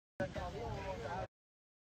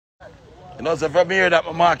You know, so from here that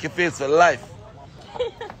I mark your face for life.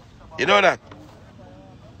 You know that?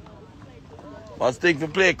 Must think to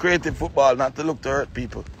play creative football, not to look to hurt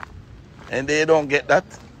people. And they don't get that,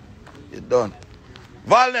 you're done.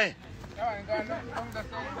 Valne!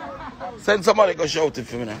 Send somebody go shout it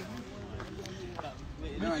for me now.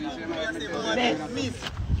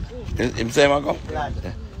 Him say, Marco?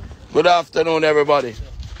 Good afternoon, everybody.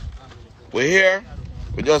 We're here.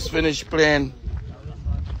 We just finished playing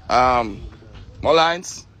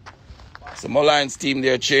Mullines. So Mullines team,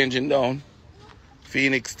 they're changing down.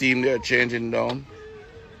 Phoenix team, they're changing down.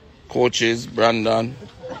 Coaches, Brandon,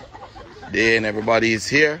 Dane, everybody is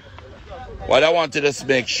here. What I want to just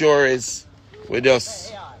make sure is we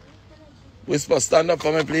just whisper, stand up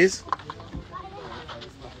for me, please.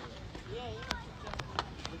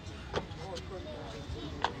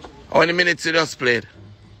 How many minutes you just played?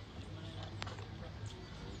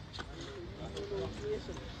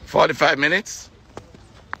 45 minutes?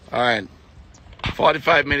 All right.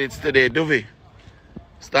 45 minutes today. Duvi,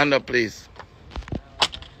 stand up, please.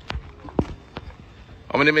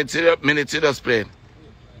 How many minutes you just played?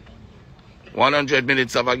 100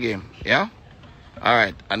 minutes of a game, yeah? All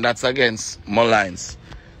right, and that's against Mullines.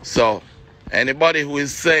 So, anybody who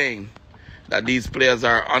is saying that these players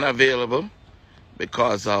are unavailable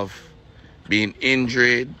because of being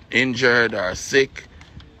injured or sick,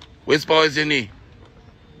 which boys you need?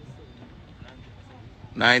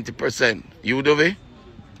 90%. You, Duvi?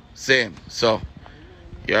 Same. So,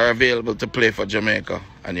 you're available to play for Jamaica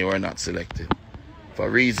and you were not selected for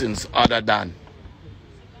reasons other than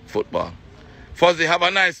football. Fuzzy, have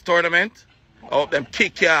a nice tournament. I hope them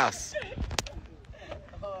kick your ass.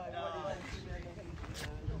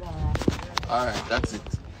 Alright, that's it.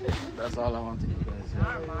 That's all I want to do, guys.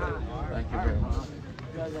 Thank you very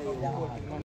much.